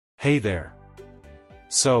Hey there.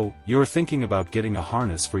 So, you're thinking about getting a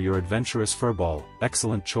harness for your adventurous furball.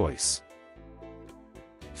 Excellent choice.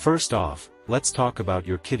 First off, let's talk about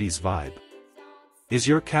your kitty's vibe. Is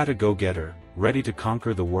your cat a go-getter, ready to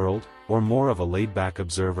conquer the world, or more of a laid-back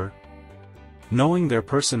observer? Knowing their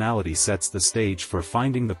personality sets the stage for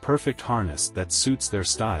finding the perfect harness that suits their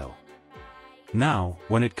style. Now,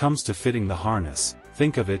 when it comes to fitting the harness,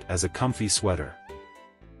 think of it as a comfy sweater.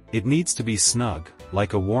 It needs to be snug,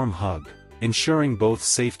 like a warm hug, ensuring both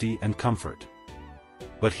safety and comfort.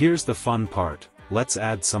 But here's the fun part, let's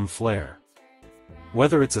add some flair.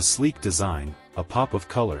 Whether it's a sleek design, a pop of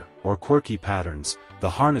color, or quirky patterns, the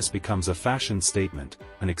harness becomes a fashion statement,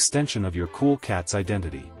 an extension of your cool cat's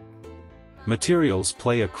identity. Materials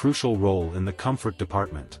play a crucial role in the comfort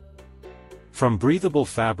department. From breathable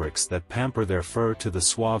fabrics that pamper their fur to the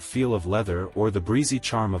suave feel of leather or the breezy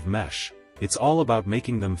charm of mesh, it's all about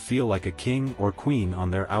making them feel like a king or queen on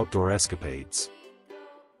their outdoor escapades.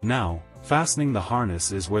 Now, fastening the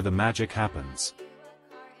harness is where the magic happens.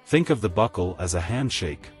 Think of the buckle as a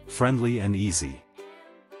handshake, friendly and easy.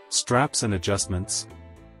 Straps and adjustments?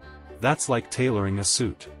 That's like tailoring a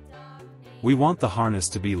suit. We want the harness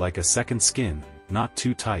to be like a second skin, not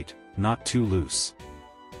too tight, not too loose.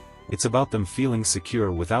 It's about them feeling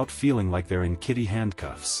secure without feeling like they're in kitty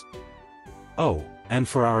handcuffs. Oh, and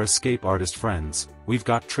for our escape artist friends, we've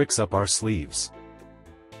got tricks up our sleeves.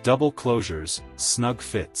 Double closures, snug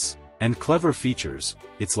fits, and clever features.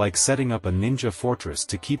 It's like setting up a ninja fortress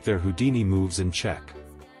to keep their Houdini moves in check.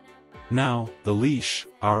 Now, the leash,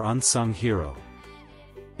 our unsung hero.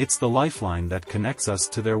 It's the lifeline that connects us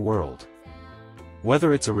to their world.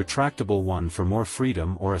 Whether it's a retractable one for more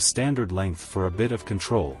freedom or a standard length for a bit of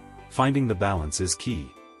control, finding the balance is key.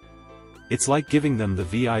 It's like giving them the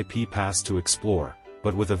VIP pass to explore,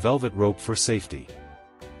 but with a velvet rope for safety.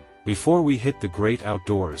 Before we hit the great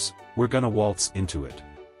outdoors, we're gonna waltz into it.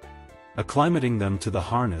 Acclimating them to the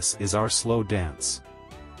harness is our slow dance.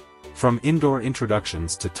 From indoor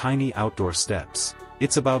introductions to tiny outdoor steps,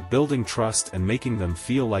 it's about building trust and making them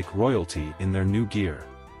feel like royalty in their new gear.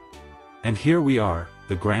 And here we are,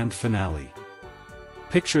 the grand finale.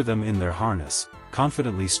 Picture them in their harness,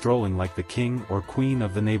 confidently strolling like the king or queen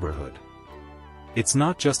of the neighborhood. It's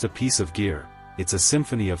not just a piece of gear, it's a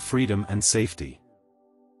symphony of freedom and safety.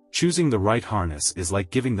 Choosing the right harness is like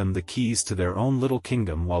giving them the keys to their own little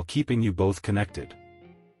kingdom while keeping you both connected.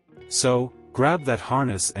 So, grab that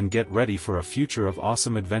harness and get ready for a future of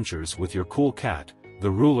awesome adventures with your cool cat,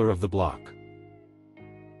 the ruler of the block.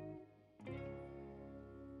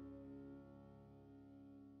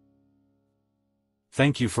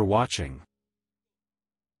 Thank you for watching.